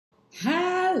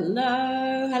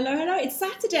Hello, hello, hello. It's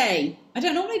Saturday. I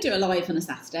don't normally do a live on a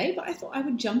Saturday, but I thought I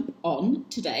would jump on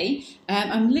today.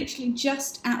 I'm literally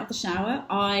just out of the shower.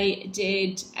 I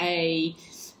did a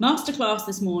masterclass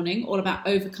this morning all about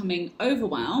overcoming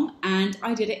overwhelm, and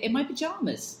I did it in my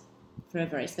pajamas for a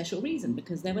very special reason,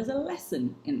 because there was a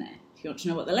lesson in there. If you want to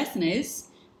know what the lesson is,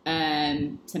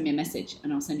 send me a message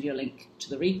and I'll send you a link to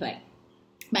the replay.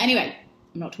 But anyway,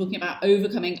 I'm not talking about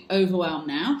overcoming overwhelm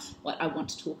now. What I want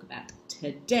to talk about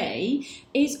today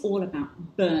is all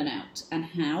about burnout, and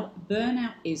how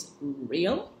burnout is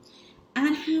real,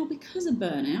 and how because of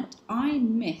burnout I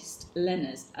missed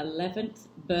Lena's 11th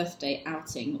birthday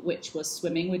outing, which was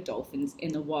swimming with dolphins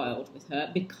in the wild with her,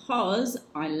 because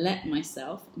I let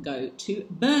myself go to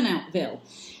Burnoutville.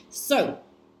 So,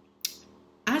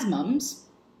 as mums,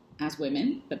 as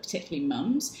women, but particularly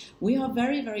mums, we are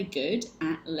very, very good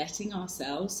at letting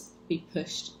ourselves be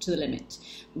pushed to the limit.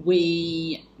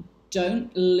 We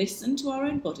don't listen to our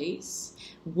own bodies.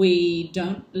 We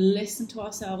don't listen to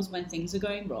ourselves when things are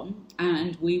going wrong,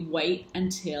 and we wait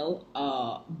until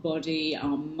our body,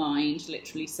 our mind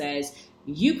literally says,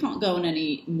 you can't go on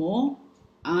any more.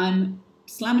 I'm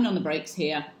slamming on the brakes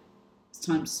here. It's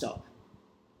time to stop.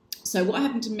 So what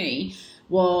happened to me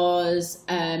was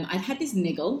I'd had this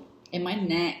niggle in my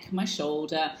neck, my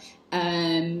shoulder,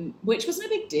 which wasn't a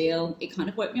big deal. It kind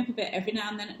of woke me up a bit every now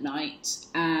and then at night,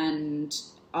 and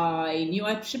I knew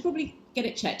I should probably get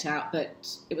it checked out, but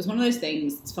it was one of those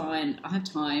things, it's fine, I have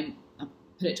time, I'll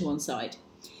put it to one side.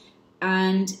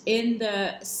 And in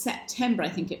the September, I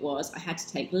think it was, I had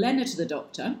to take Lena to the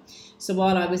doctor. So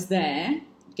while I was there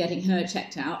getting her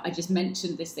checked out, I just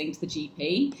mentioned this thing to the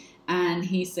GP, and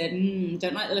he said,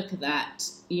 don't like the look of that,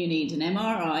 you need an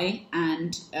MRI,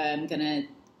 and I'm going to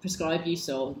prescribe you,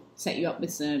 so set you up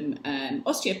with some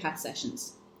osteopath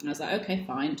sessions. And I was like, okay,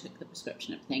 fine, took the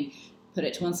prescription, everything, put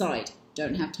it to one side.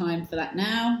 Don't have time for that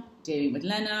now, dealing with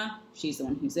Lena, she's the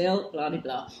one who's ill, blah, blah,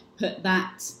 blah. Put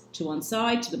that to one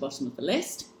side, to the bottom of the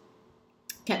list.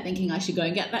 Kept thinking I should go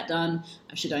and get that done,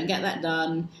 I should go and get that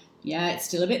done. Yeah, it's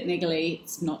still a bit niggly,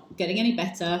 it's not getting any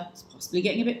better, it's possibly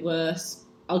getting a bit worse.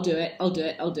 I'll do it, I'll do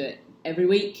it, I'll do it. Every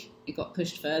week, it got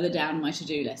pushed further down my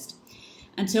to-do list,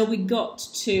 until we got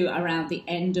to around the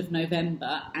end of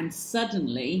November, and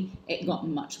suddenly it got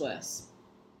much worse.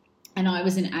 And I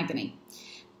was in agony.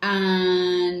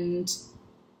 And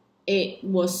it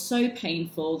was so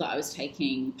painful that I was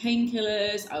taking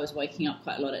painkillers, I was waking up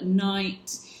quite a lot at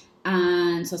night,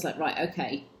 and so I was like, right,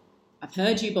 okay, I've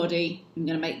heard you, body, I'm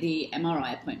going to make the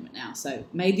MRI appointment now. So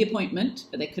made the appointment,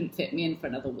 but they couldn't fit me in for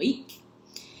another week.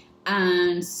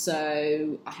 And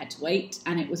so I had to wait,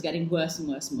 and it was getting worse and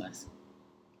worse and worse.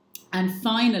 And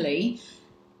finally,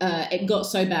 it got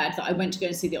so bad that I went to go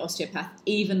and see the osteopath,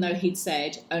 even though he'd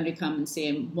said only come and see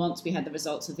him once we had the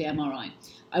results of the MRI.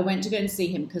 I went to go and see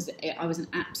him because I was in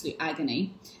absolute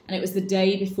agony, and it was the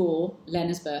day before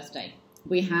Lena's birthday.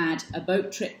 We had a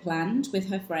boat trip planned with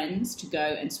her friends to go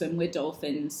and swim with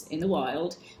dolphins in the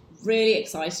wild. Really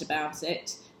excited about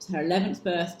it. It was her 11th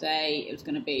birthday. It was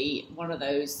going to be one of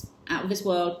those out of this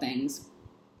world things.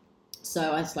 So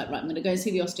I was like, right, I'm going to go and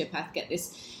see the osteopath, get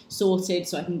this sorted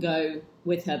so I can go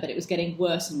with her. But it was getting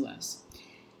worse and worse.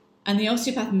 And the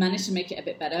osteopath managed to make it a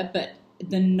bit better. But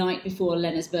the night before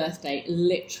Lena's birthday,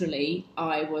 literally,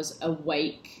 I was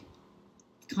awake,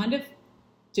 kind of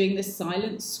doing this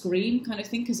silent scream kind of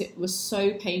thing, because it was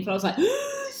so painful. I was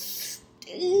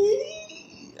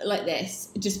like this,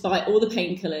 just by all the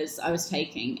painkillers I was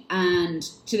taking, and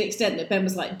to the extent that Ben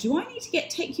was like, do I need to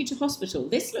take you to hospital?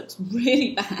 This looks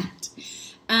really bad.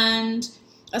 And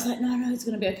I was like, no, it's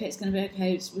going to be okay, it's going to be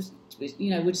okay,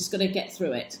 we're just going to get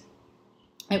through it.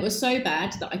 It was so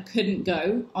bad that I couldn't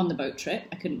go on the boat trip.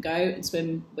 I couldn't go and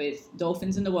swim with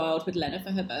dolphins in the wild with Lena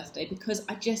for her birthday, because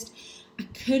I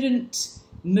couldn't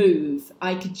move.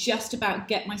 I could just about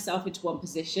get myself into one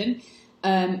position.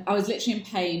 I was literally in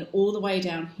pain all the way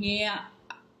down here.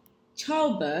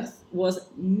 Childbirth was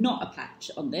not a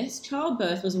patch on this.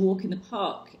 Childbirth was a walk in the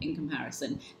park in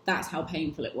comparison. That's how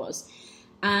painful it was.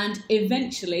 And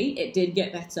eventually it did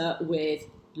get better with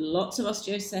lots of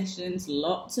osteo sessions,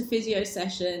 lots of physio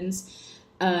sessions.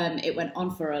 It went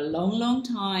on for a long, long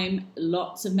time,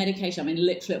 lots of medication. I mean,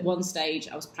 literally at one stage,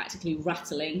 I was practically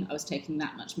rattling. I was taking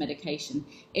that much medication.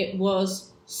 It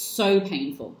was so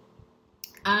painful.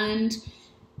 And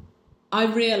I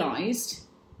realised,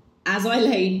 as I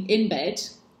lay in bed,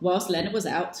 whilst Lena was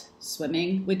out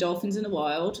swimming with dolphins in the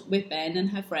wild, with Ben and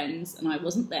her friends, and I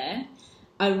wasn't there,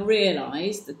 I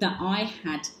realised that I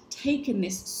had taken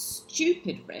this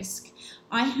stupid risk.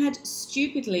 I had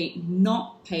stupidly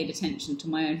not paid attention to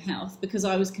my own health, because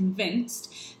I was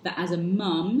convinced that as a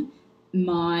mum,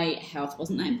 my health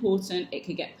wasn't that important. It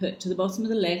could get put to the bottom of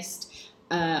the list.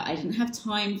 I didn't have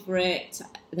time for it.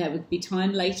 There would be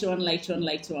time later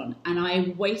on. And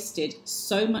I wasted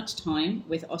so much time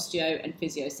with osteo and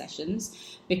physio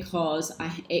sessions because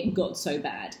it got so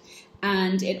bad.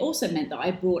 And it also meant that I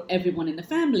brought everyone in the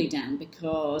family down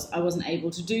because I wasn't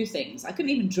able to do things. I couldn't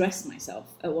even dress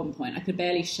myself at one point. I could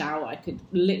barely shower. I could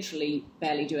literally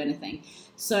barely do anything.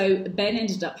 So Ben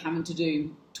ended up having to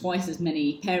do twice as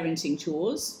many parenting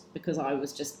chores because I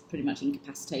was just pretty much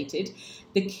incapacitated.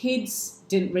 The kids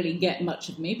didn't really get much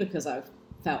of me because I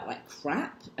felt like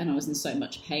crap and I was in so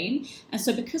much pain. And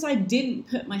so because I didn't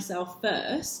put myself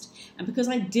first and because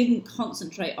I didn't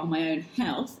concentrate on my own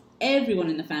health, everyone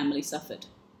in the family suffered.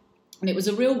 And it was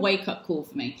a real wake-up call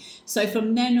for me. So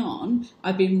from then on,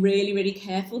 I've been really, really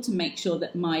careful to make sure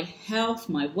that my health,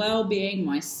 my well-being,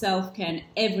 my self-care and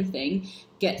everything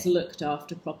gets looked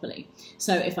after properly.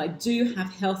 So if I do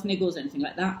have health niggles or anything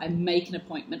like that, I make an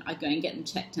appointment, I go and get them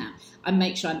checked out. I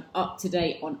make sure I'm up to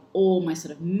date on all my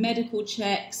sort of medical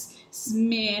checks,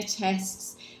 smear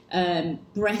tests,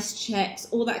 breast checks,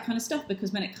 all that kind of stuff,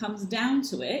 because when it comes down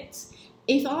to it,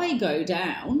 if I go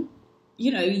down,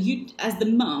 you know, you as the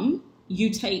mum, you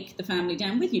take the family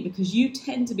down with you because you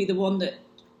tend to be the one that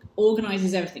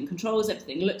organises everything, controls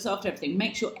everything, looks after everything,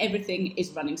 makes sure everything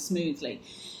is running smoothly.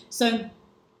 So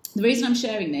the reason I'm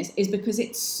sharing this is because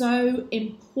it's so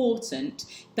important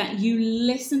that you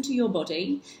listen to your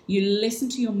body, you listen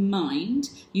to your mind,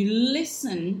 you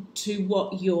listen to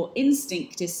what your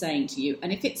instinct is saying to you.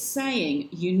 And if it's saying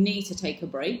you need to take a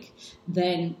break,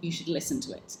 then you should listen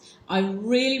to it. I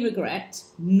really regret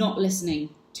not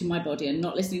listening to my body and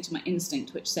not listening to my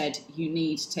instinct, which said you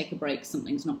need to take a break,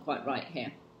 something's not quite right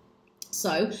here.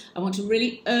 So I want to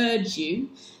really urge you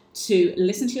to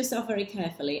listen to yourself very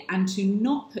carefully and to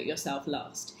not put yourself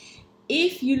last.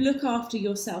 If you look after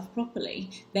yourself properly,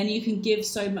 then you can give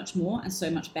so much more and so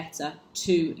much better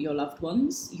to your loved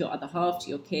ones, your other half, to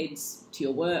your kids, to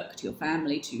your work, to your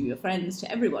family, to your friends,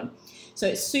 to everyone. So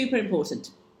it's super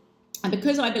important. And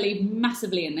because I believe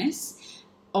massively in this,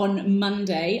 on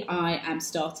Monday I am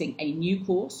starting a new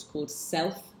course called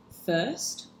Self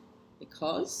First,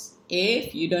 because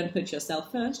if you don't put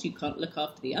yourself first, you can't look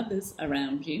after the others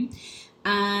around you.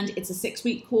 And it's a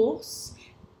 6-week course.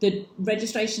 The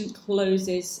registration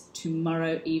closes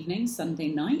tomorrow evening, Sunday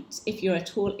night. If you're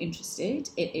at all interested,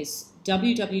 it is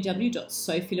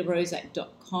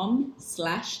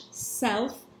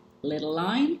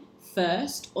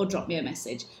www.sophielarosa.com/self_first, or drop me a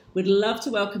message. We'd love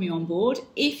to welcome you on board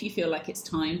if you feel like it's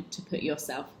time to put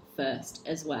yourself first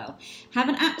as well. Have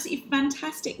an absolutely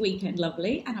fantastic weekend,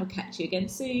 lovely, and I'll catch you again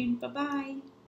soon. Bye-bye.